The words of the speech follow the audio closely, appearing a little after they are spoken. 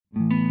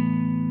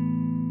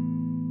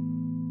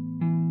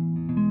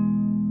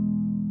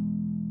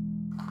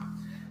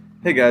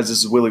Hey guys, this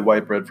is Willie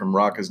Whitebread from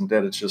Rock Isn't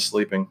Dead, It's Just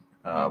Sleeping.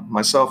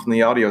 Myself and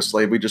the audio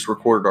slave, we just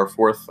recorded our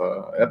fourth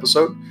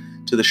episode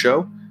to the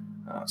show.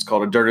 It's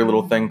called A Dirty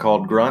Little Thing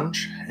Called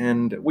Grunge,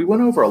 and we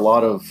went over a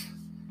lot of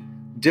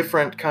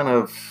different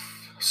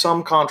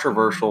some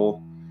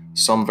controversial,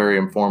 some very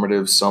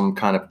informative, some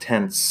kind of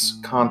tense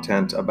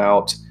content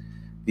about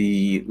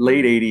the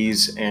late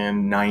 80s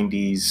and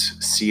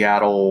 90s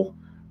Seattle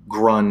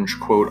grunge,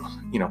 quote,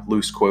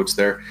 loose quotes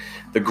there,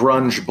 the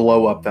grunge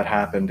blow up that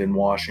happened in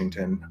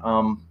Washington.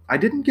 I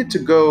didn't get to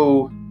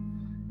go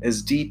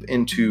as deep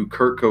into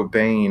Kurt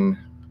Cobain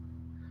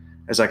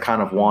as I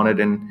kind of wanted,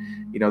 and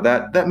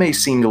that may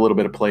seem a little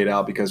bit played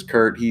out because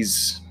Kurt,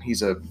 he's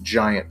a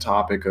giant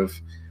topic of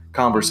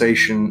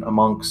conversation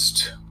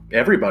amongst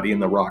everybody in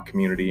the rock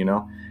community.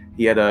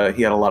 He had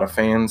a lot of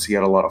fans, he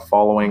had a lot of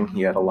following,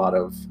 he had a lot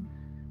of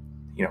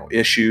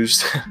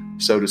issues,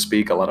 so to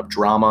speak, a lot of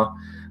drama.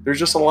 There's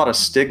just a lot of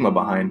stigma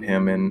behind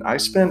him, and I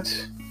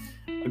spent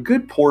a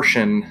good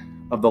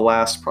portion of the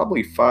last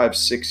probably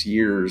 5-6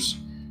 years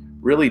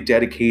really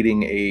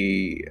dedicating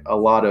a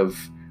lot of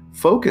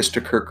focus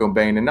to Kurt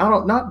Cobain, and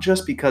not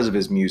just because of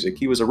his music.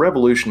 He was a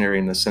revolutionary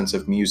in the sense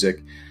of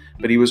music,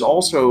 but he was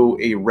also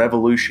a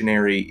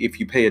revolutionary,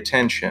 if you pay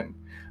attention,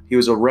 he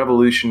was a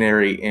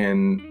revolutionary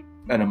in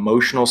an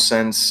emotional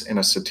sense, in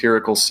a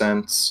satirical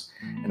sense,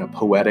 in a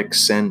poetic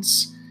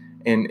sense,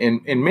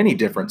 in many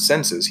different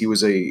senses. He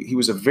was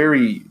a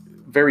very,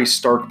 very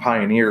stark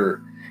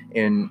pioneer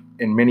in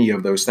many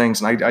of those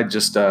things, and I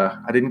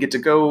didn't get to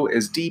go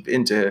as deep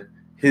into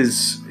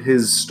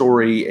his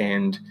story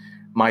and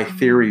my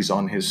theories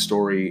on his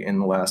story in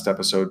the last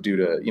episode due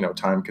to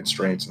time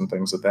constraints and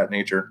things of that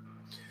nature.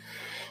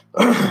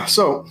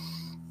 So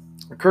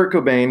Kurt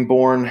Cobain,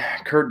 born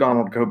Kurt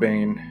Donald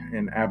Cobain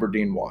in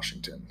Aberdeen,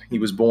 Washington. He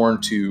was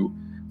born to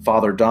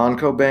father Don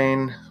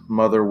Cobain,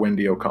 mother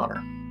Wendy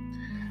O'Connor.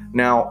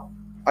 Now,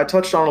 I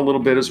touched on a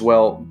little bit as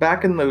well,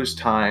 back in those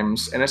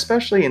times, and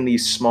especially in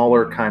these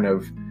smaller kind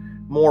of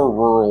more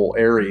rural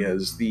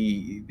areas,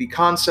 the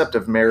concept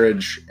of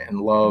marriage and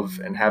love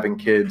and having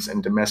kids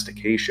and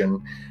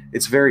domestication,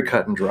 it's very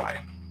cut and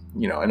dry.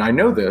 And I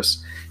know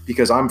this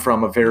because I'm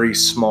from a very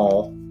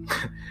small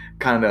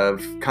kind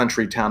of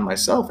country town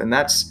myself, and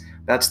that's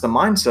the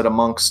mindset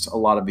amongst a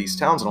lot of these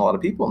towns and a lot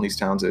of people in these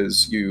towns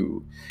is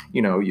you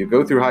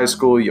go through high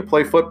school, you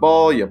play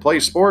football, you play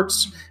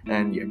sports,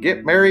 and you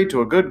get married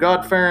to a good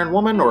God-fearing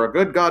woman or a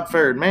good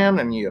God-fearing man,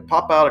 and you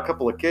pop out a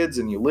couple of kids,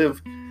 and you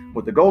live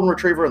with the golden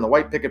retriever and the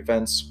white picket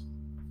fence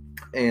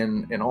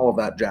and all of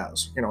that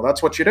jazz.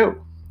 That's what you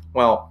do.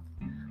 Well,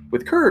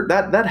 with Kurt,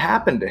 that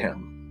happened to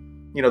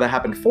him. That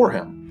happened for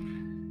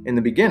him in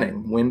the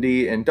beginning.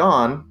 Wendy and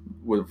Don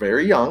were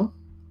very young.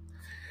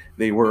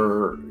 They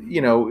were,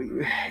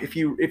 if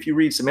you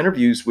read some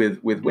interviews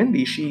with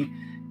Wendy, she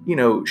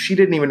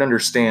didn't even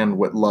understand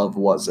what love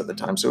was at the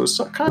time. So it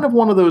was kind of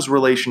one of those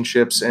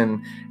relationships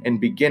and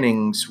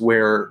beginnings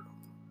where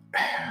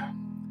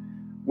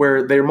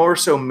they're more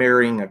so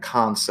marrying a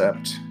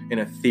concept in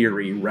a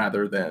theory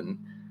rather than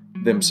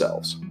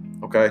themselves.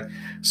 Okay.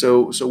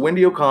 So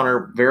Wendy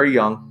O'Connor, very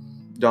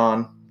young,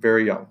 Don,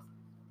 very young.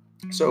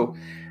 So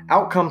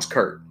out comes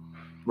Kurt,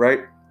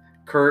 right?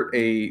 Kurt,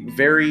 a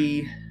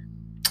very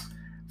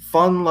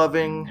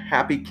fun-loving,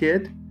 happy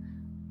kid,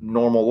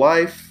 normal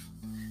life.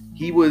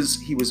 He was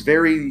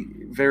very,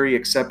 very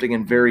accepting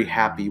and very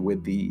happy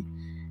with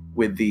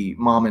the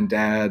mom and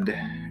dad,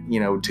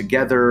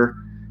 together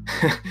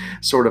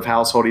sort of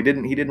household. He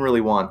didn't really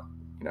want,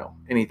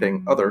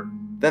 anything other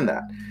than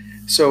that.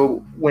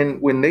 So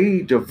when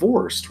they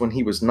divorced when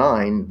he was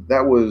 9,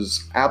 that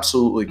was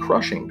absolutely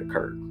crushing to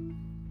Kurt.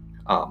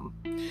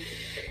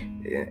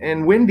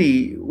 And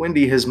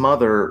Wendy, his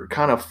mother,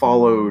 kind of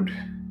followed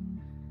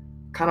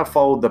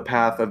the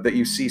path of that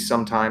you see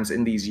sometimes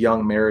in these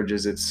young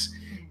marriages.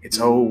 It's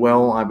oh,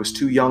 well, I was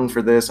too young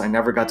for this. I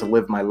never got to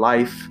live my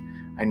life.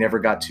 I never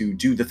got to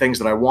do the things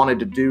that I wanted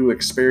to do,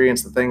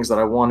 experience the things that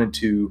I wanted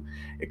to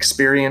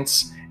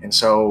experience. And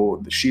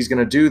so she's going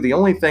to do the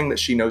only thing that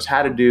she knows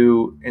how to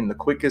do in the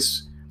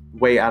quickest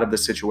way out of the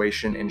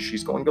situation, and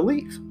she's going to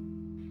leave,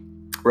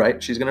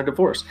 right? She's going to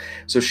divorce.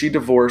 So she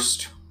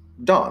divorced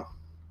Don.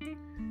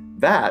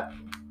 That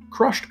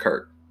crushed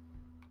Kurt.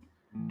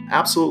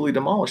 Absolutely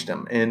demolished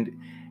him. And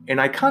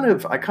I kind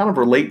of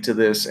relate to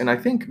this, and I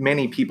think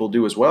many people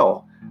do as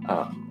well.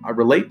 I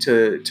relate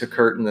to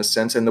Kurt in this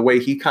sense, and the way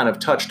he kind of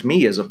touched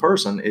me as a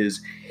person is,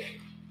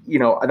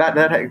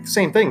 that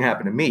same thing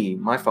happened to me.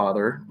 My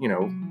father,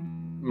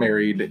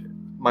 married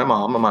my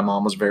mom, and my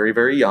mom was very,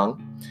 very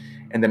young,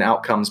 and then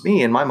out comes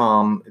me, and my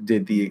mom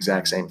did the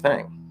exact same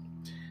thing.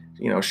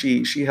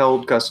 She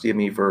held custody of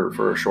me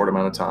for a short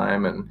amount of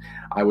time, and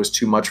I was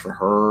too much for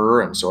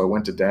her, and so I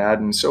went to dad.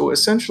 And so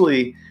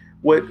essentially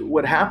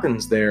what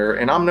happens there,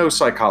 and I'm no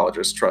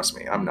psychologist, trust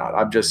me, I'm not.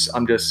 I'm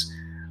just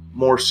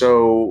more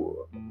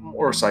so,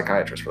 or a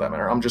psychiatrist for that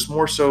matter. I'm just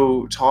more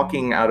so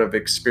talking out of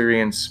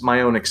experience,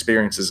 my own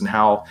experiences, and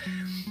how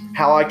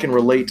I can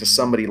relate to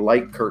somebody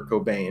like Kurt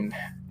Cobain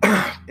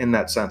in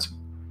that sense.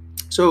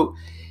 So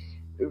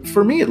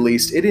for me at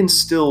least, it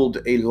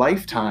instilled a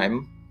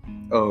lifetime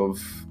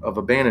of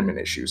abandonment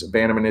issues,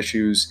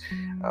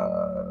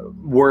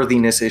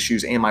 worthiness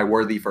issues. Am I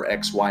worthy for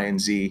X, Y, and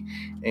Z?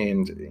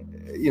 And,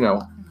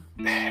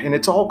 and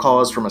it's all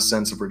caused from a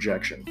sense of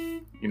rejection,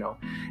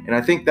 and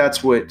I think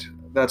that's what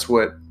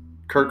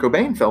Kurt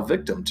Cobain fell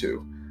victim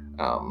to.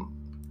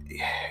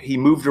 He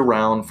moved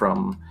around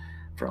from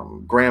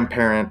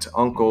grandparent,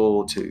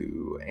 uncle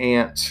to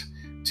aunt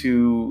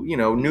to,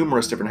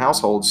 numerous different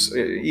households,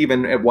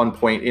 even at one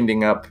point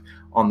ending up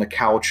on the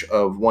couch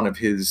of one of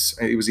his,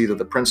 it was either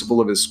the principal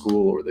of his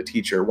school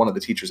or one of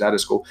the teachers at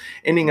his school,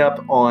 ending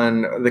up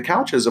on the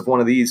couches of one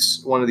of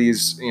these,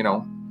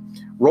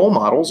 role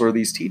models or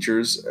these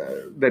teachers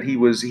that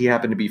he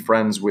happened to be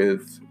friends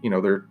with,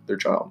 their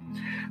child.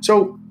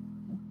 So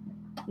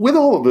with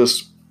all of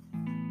this,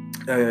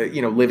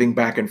 living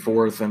back and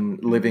forth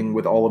and living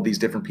with all of these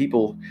different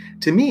people,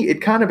 to me,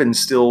 it kind of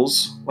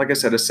instills, like I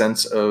said, a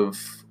sense of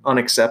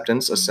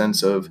unacceptance, a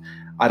sense of,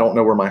 I don't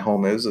know where my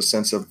home is, a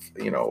sense of,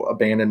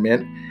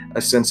 abandonment,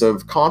 a sense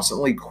of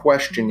constantly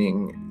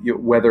questioning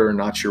whether or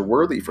not you're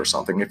worthy for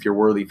something, if you're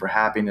worthy for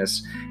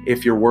happiness,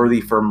 if you're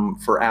worthy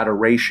for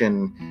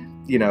adoration,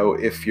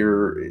 if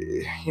you're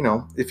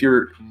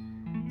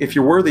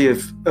worthy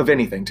of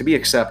anything, to be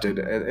accepted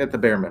at the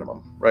bare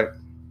minimum, right?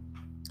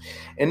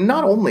 And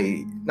not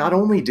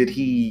only did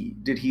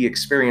he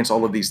experience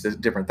all of these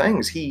different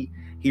things, he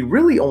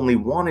really only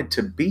wanted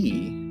to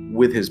be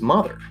with his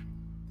mother,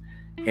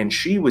 and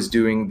she was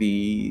doing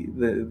the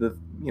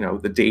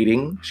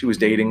dating. She was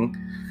dating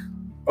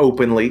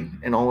openly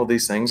and all of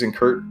these things, and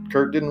Kurt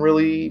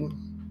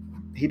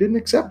didn't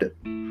accept it.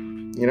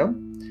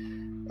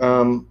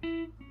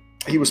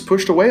 He was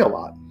pushed away a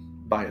lot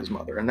by his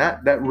mother, and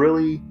that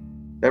really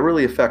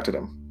affected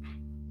him,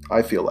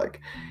 I feel like.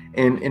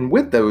 And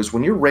with those,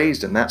 when you're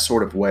raised in that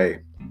sort of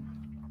way,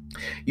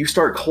 you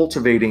start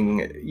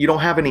cultivating, you don't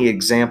have any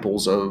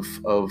examples of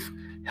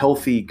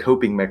healthy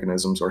coping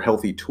mechanisms or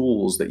healthy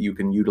tools that you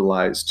can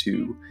utilize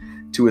to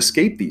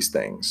escape these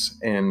things.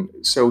 And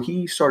so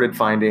he started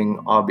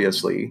finding,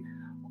 obviously,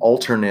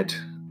 alternate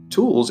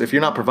tools. If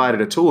you're not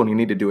provided a tool and you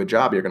need to do a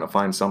job, you're going to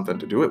find something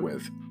to do it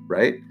with,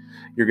 right?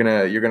 You're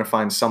going to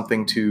find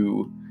something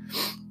to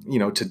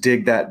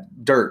dig that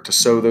dirt, to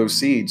sow those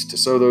seeds, to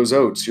sow those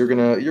oats. You're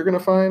going to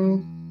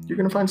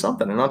find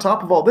something. And on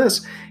top of all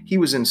this, he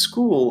was in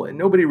school and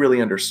nobody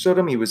really understood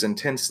him. He was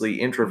intensely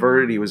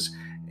introverted. He was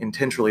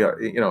intensely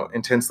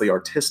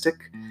artistic.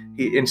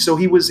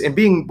 And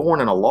being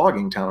born in a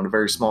logging town in a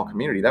very small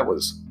community, that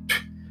was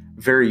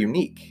very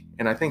unique.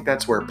 And I think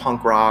that's where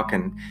punk rock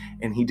and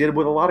he did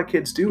what a lot of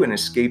kids do and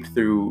escaped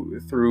through,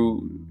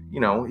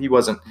 he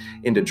wasn't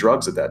into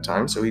drugs at that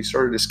time. So he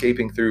started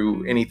escaping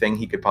through anything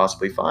he could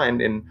possibly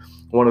find. And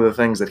one of the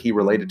things that he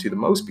related to the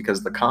most,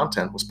 because the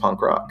content was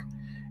punk rock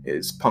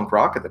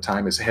at the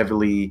time is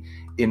heavily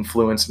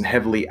influenced and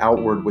heavily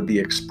outward with the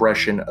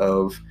expression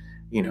of,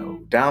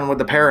 down with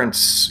the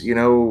parents,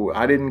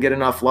 I didn't get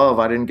enough love.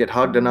 I didn't get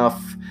hugged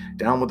enough.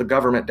 Down with the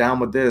government, down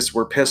with this.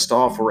 We're pissed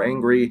off. We're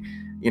angry.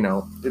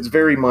 It's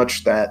very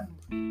much that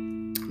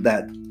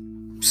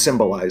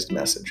symbolized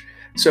message.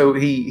 So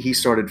he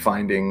started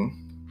finding,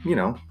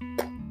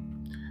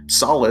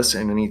 solace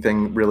in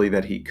anything really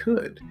that he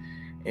could.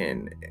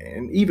 And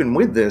even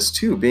with this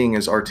too, being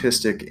as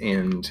artistic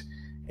and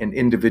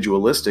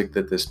individualistic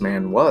that this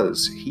man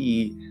was,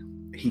 he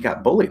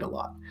got bullied a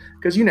lot.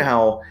 Because you know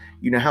how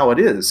it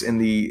is in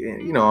the,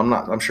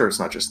 I'm sure it's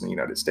not just in the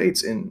United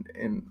States, in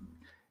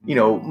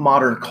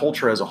modern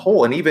culture as a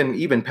whole, and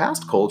even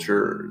past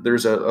culture,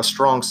 there's a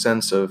strong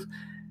sense of,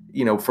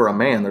 for a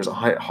man, there's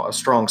a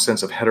strong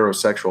sense of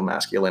heterosexual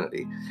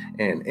masculinity,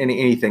 and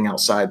anything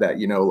outside that,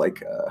 you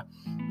like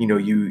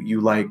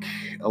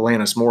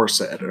Alanis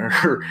Morissette,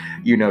 or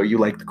you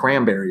like the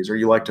Cranberries, or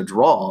you like to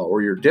draw,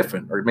 or you're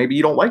different, or maybe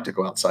you don't like to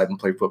go outside and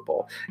play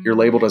football. You're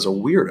labeled as a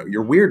weirdo.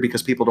 You're weird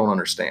because people don't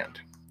understand.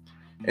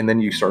 And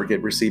then you start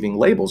receiving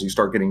labels. You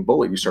start getting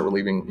bullied. You start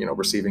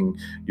receiving,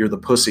 you're the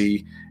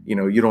pussy,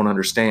 you don't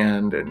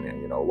understand.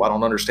 And, I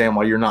don't understand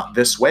why you're not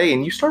this way.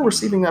 And you start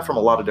receiving that from a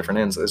lot of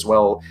different ends as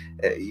well,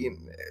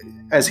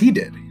 as he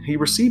did. He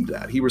received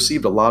that. He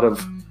received a lot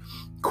of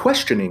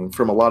questioning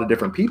from a lot of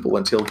different people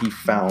until he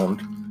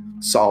found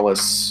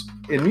solace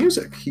in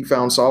music. He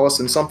found solace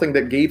in something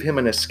that gave him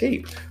an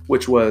escape,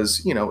 which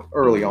was,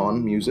 early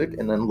on music,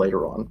 and then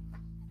later on,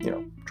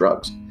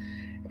 drugs.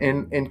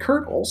 And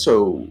Kurt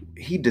also,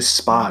 he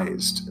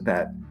despised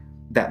that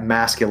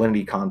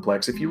masculinity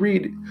complex. If you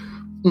read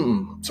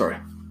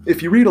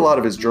a lot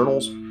of his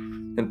journals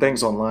and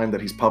things online that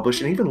he's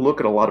published, and even look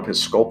at a lot of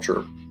his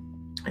sculpture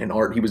and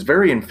art, he was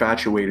very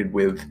infatuated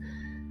with,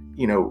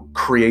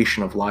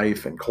 creation of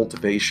life and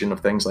cultivation of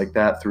things like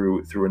that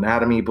through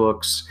anatomy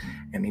books.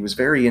 And he was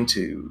very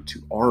into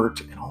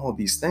art and all of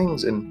these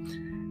things.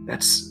 And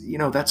that's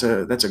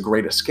a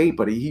great escape,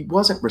 but he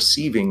wasn't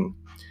receiving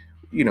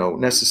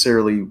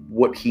necessarily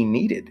what he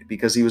needed,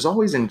 because he was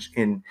always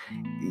in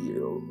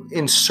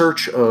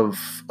search of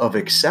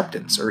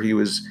acceptance, or he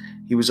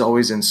was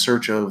always in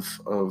search of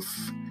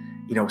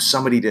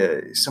somebody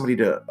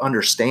to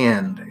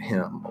understand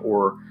him,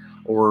 or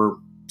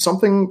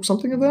something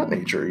of that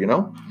nature,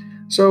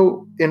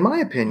 So in my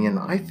opinion,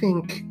 I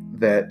think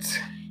that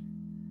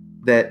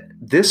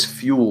this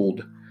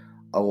fueled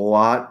a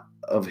lot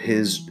of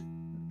his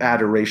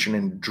adoration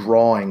and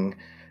drawing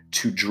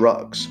to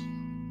drugs,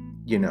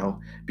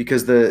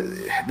 because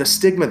the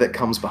stigma that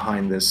comes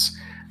behind this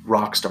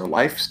rock star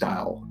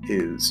lifestyle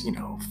is,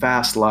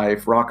 fast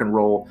life, rock and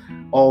roll,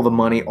 all the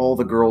money, all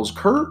the girls.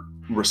 Kurt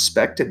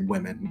respected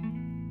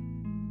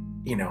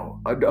women,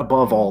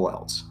 above all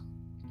else.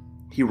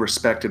 He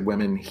respected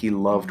women. He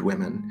loved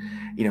women.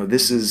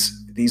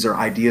 These are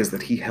ideas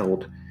that he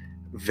held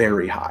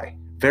very high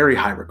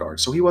regard.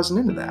 So he wasn't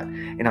into that.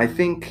 And I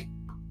think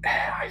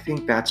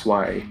that's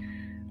why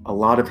a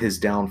lot of his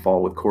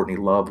downfall with Courtney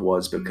Love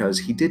was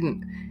because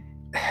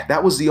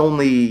that was the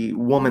only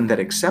woman that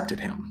accepted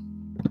him.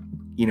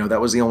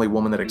 That was the only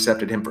woman that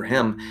accepted him for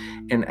him.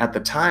 And at the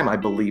time, I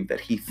believe that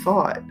he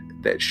thought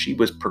that she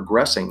was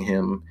progressing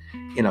him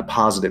in a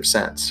positive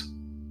sense,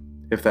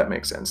 if that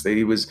makes sense. That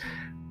he was,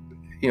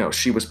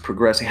 she was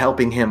progressing,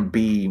 helping him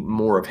be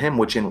more of him,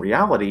 which in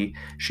reality,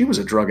 she was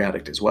a drug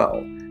addict as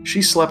well.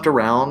 She slept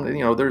around,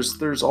 and,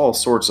 there's all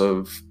sorts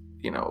of,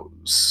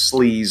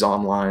 sleaze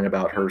online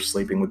about her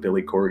sleeping with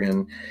Billy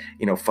Corgan,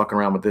 fucking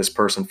around with this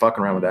person,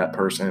 fucking around with that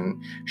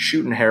person,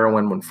 shooting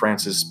heroin when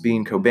Frances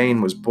Bean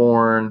Cobain was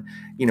born.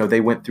 They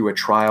went through a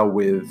trial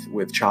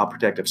with Child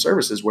Protective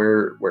Services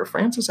where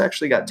Frances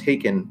actually got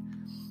taken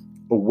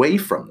away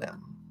from them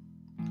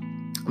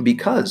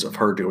because of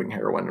her doing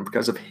heroin and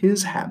because of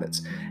his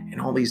habits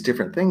and all these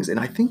different things. And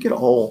I think it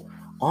all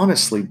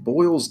honestly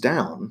boils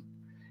down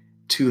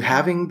to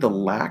having the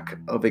lack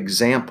of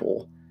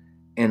example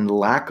and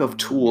lack of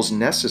tools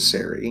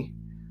necessary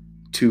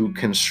to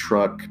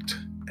construct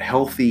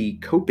healthy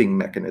coping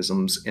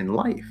mechanisms in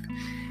life.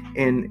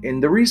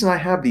 And the reason I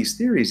have these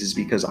theories is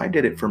because I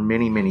did it for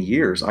many, many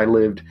years. I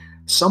lived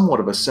somewhat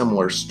of a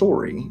similar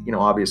story.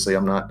 Obviously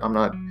I'm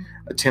not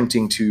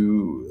attempting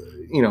to,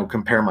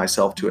 compare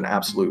myself to an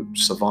absolute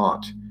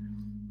savant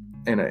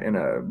and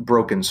a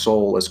broken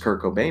soul as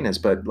Kurt Cobain is.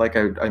 But like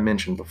I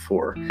mentioned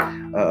before,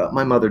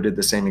 my mother did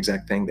the same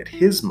exact thing that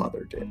his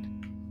mother did.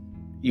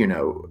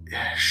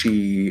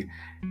 She,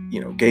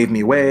 gave me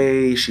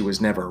away. She was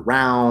never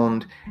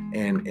around.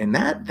 And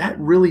that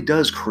really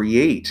does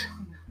create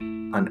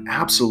an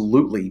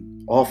absolutely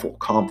awful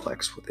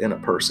complex within a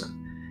person.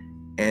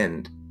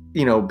 And,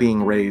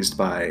 being raised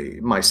by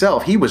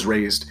myself, he was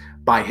raised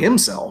by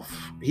himself.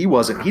 He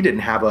couldn't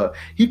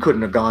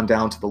have gone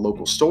down to the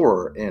local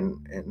store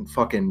and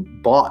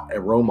fucking bought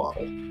a role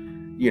model,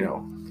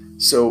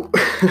 So,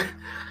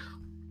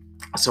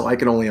 so I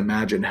can only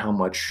imagine how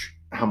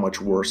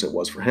much worse it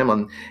was for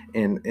him.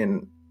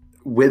 And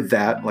with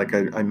that, like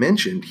I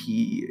mentioned,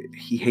 he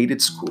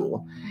hated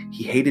school.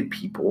 He hated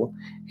people.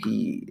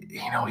 He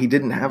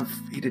didn't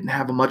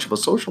have much of a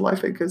social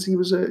life because he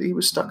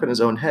was stuck in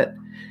his own head.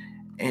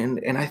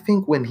 And I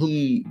think when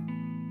he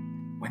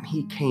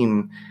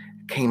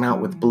came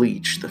out with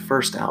Bleach, the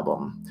first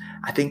album,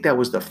 I think that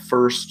was the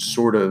first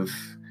sort of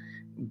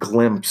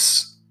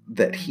glimpse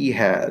that he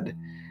had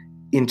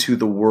into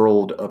the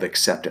world of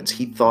acceptance.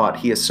 He thought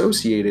he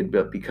associated,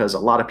 but because a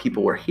lot of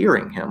people were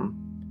hearing him,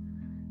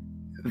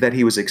 that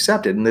he was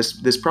accepted. And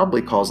this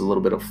probably caused a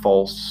little bit of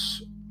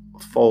false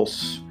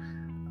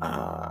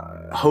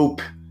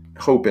hope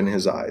in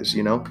his eyes,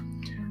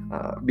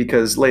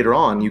 because later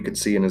on you could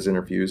see in his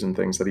interviews and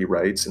things that he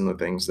writes and the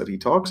things that he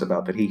talks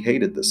about that he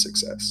hated this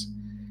success.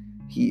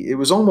 It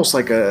was almost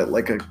like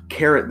a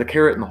carrot, the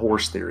carrot and the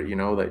horse theory,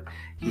 that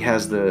he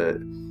has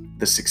the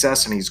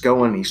success and he's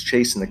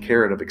chasing the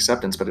carrot of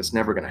acceptance, but it's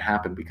never going to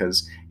happen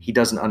because he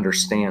doesn't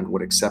understand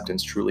what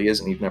acceptance truly is,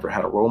 and he's never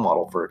had a role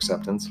model for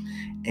acceptance.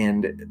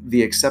 And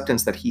the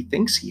acceptance that he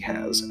thinks he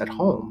has at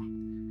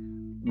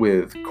home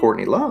with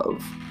Courtney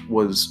Love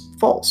was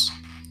false.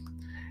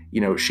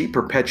 She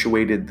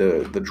perpetuated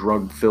the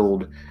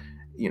drug-filled,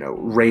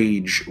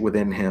 rage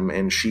within him,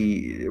 and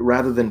she,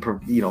 rather than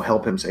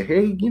help him say,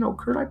 hey,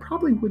 Kurt, I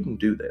probably wouldn't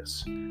do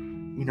this.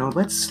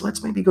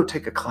 Let's maybe go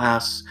take a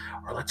class,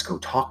 or let's go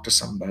talk to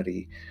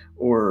somebody,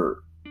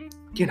 or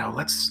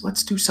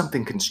let's do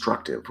something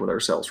constructive with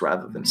ourselves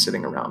rather than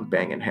sitting around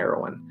banging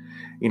heroin.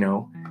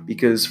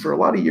 Because for a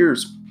lot of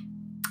years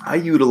I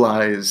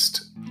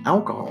utilized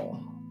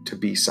alcohol to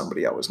be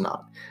somebody I was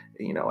not.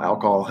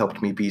 Alcohol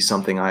helped me be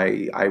something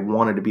I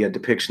wanted to be, a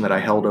depiction that I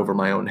held over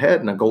my own head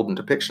and a golden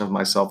depiction of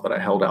myself that I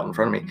held out in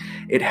front of me.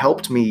 It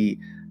helped me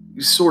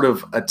sort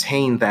of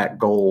attain that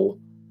goal,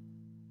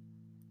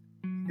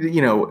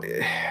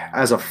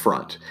 as a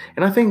front.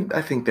 And I think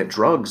that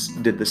drugs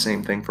did the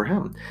same thing for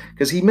him,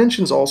 because he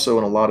mentions also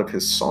in a lot of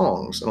his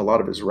songs and a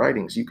lot of his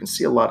writings, you can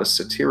see a lot of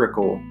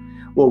satirical,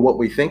 what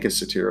we think is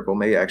satirical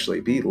may actually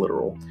be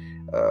literal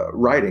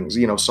writings.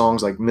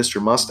 Songs like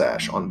Mr.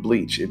 Mustache on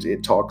Bleach,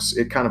 it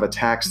kind of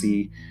attacks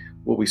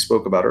what we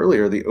spoke about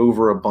earlier, the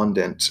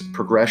overabundant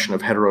progression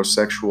of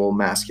heterosexual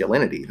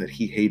masculinity that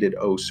he hated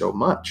oh so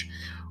much.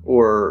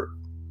 Or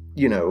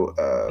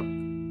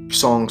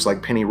songs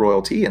like Penny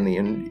Royalty and the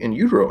In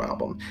Utero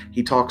album.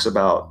 He talks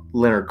about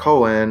Leonard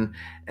Cohen,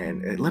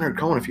 and Leonard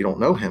Cohen, if you don't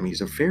know him,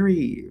 he's a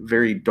very,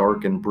 very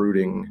dark and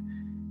brooding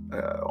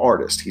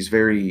artist. He's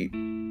very,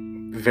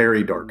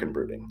 very dark and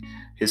brooding.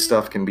 His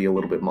stuff can be a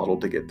little bit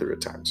muddled to get through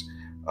at times.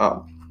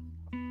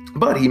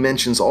 But he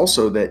mentions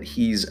also that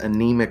he's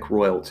anemic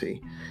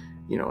royalty.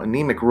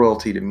 Anemic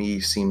royalty to me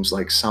seems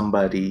like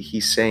somebody,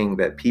 he's saying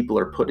that people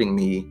are putting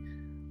me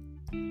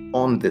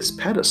on this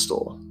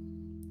pedestal,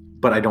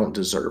 but I don't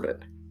deserve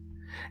it.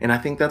 And I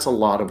think that's a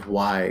lot of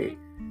why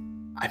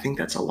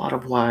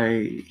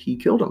he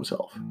killed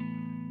himself.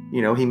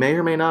 He may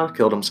or may not have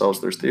killed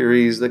himself. There's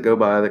theories that go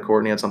by that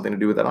Courtney had something to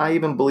do with it. I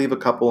even believe a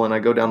couple, and I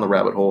go down the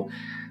rabbit hole,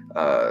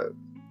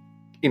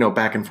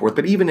 back and forth.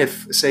 But even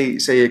if, say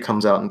it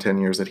comes out in 10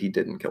 years that he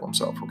didn't kill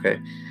himself, okay,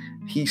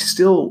 he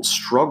still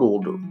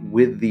struggled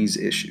with these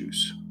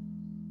issues,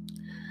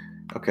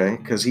 okay,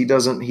 because he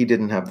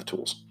didn't have the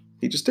tools.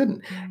 He just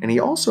didn't. And he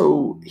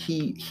also,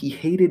 he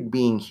hated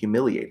being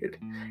humiliated.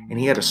 And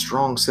he had a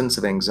strong sense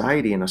of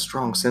anxiety and a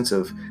strong sense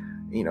of,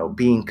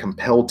 being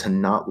compelled to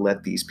not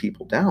let these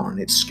people down. And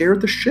it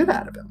scared the shit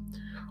out of him.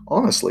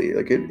 Honestly,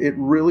 like it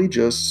really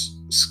just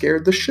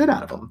scared the shit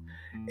out of him.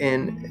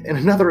 And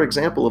another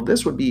example of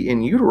this would be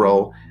In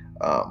Utero,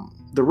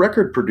 the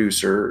record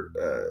producer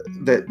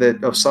that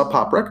of Sub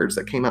Pop Records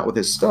that came out with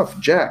his stuff,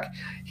 Jack,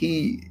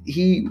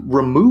 he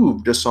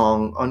removed a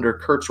song under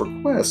Kurt's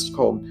request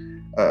called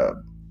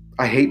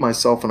I Hate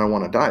Myself and I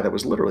Want to Die. That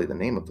was literally the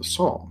name of the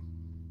song.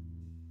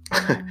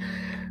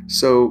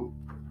 So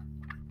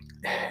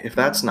if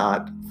that's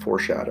not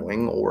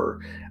foreshadowing or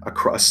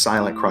a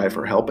silent cry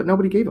for help, but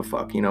nobody gave a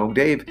fuck.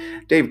 Dave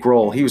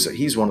Grohl,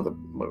 he's one of the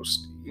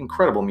most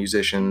incredible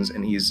musicians,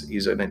 and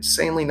he's an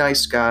insanely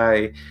nice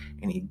guy,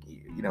 and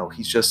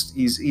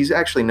he's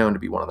actually known to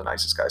be one of the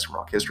nicest guys from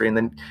rock history. And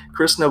then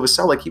Chris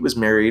Novoselic, he was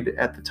married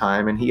at the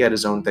time, and he had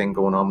his own thing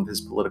going on with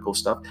his political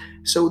stuff.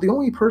 So the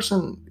only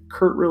person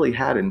Kurt really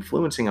had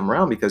influencing him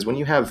around, because when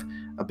you have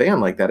a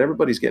band like that,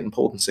 everybody's getting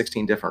pulled in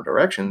 16 different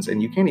directions,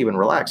 and you can't even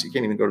relax. You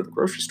can't even go to the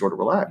grocery store to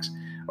relax,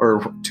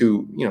 or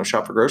to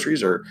shop for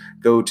groceries, or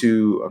go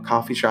to a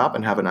coffee shop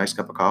and have a nice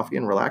cup of coffee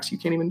and relax. You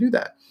can't even do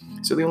that.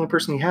 So the only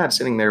person he had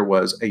sitting there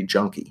was a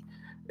junkie,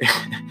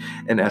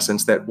 in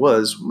essence, that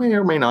may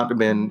or may not have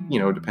been,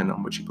 depending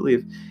on what you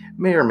believe,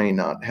 may or may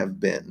not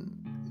have been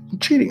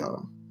cheating on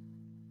him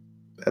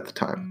at the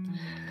time.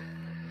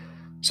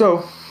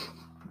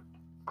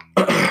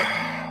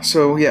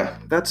 So yeah,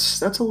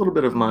 that's a little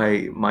bit of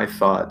my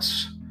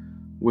thoughts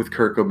with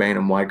Kurt Cobain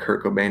and why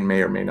Kurt Cobain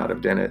may or may not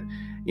have done it.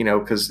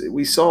 Because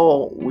we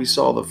saw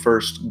the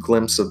first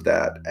glimpse of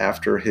that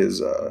after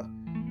his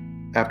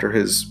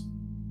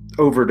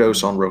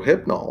overdose on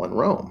Rohypnol in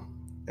Rome.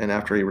 And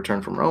after he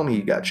returned from Rome,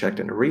 he got checked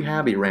into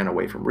rehab. He ran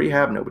away from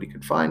rehab. Nobody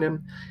could find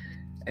him.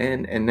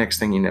 And next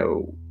thing you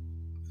know,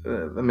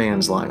 the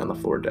man's lying on the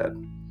floor dead.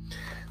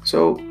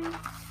 So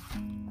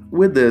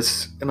with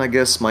this, and I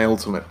guess my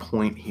ultimate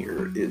point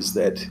here is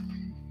that,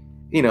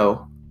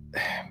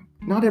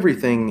 not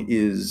everything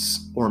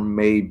is or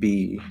may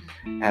be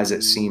as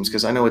it seems,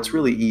 because I know it's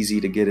really easy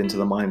to get into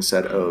the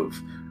mindset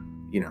of,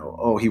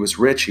 oh, he was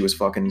rich, he was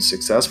fucking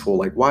successful.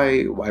 Like,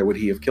 why would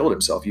he have killed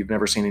himself? You've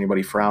never seen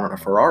anybody frown on a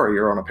Ferrari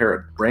or on a pair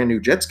of brand new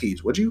jet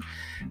skis, would you?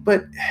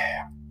 But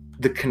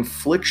the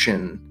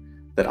confliction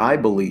that I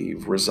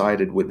believe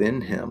resided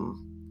within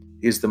him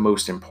is the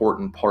most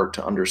important part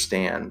to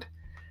understand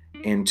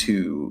and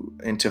to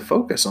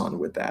focus on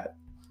with that.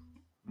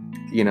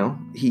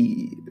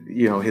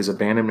 His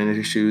abandonment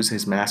issues,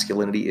 his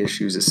masculinity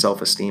issues, his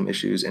self-esteem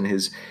issues, and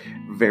his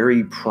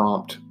very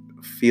prompt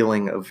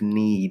feeling of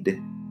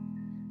need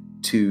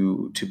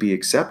to be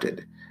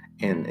accepted,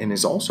 and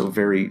his also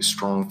very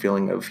strong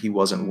feeling of he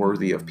wasn't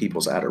worthy of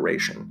people's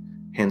adoration,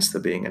 hence the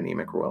being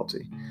anemic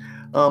royalty.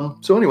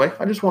 So anyway,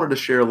 I just wanted to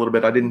share a little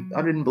bit. I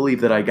didn't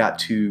believe that I got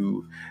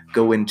to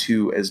go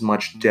into as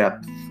much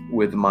depth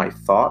with my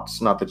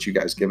thoughts. Not that you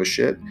guys give a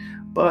shit,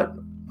 but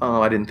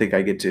I didn't think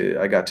I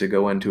got to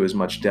go into as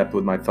much depth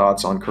with my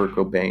thoughts on Kurt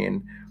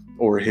Cobain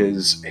or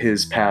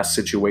his past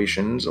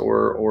situations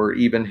or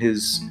even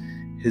his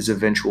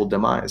eventual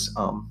demise.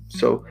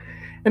 So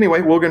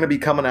anyway, we're going to be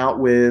coming out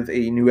with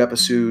a new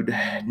episode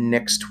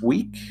next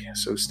week.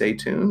 So stay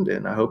tuned,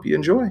 and I hope you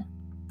enjoy.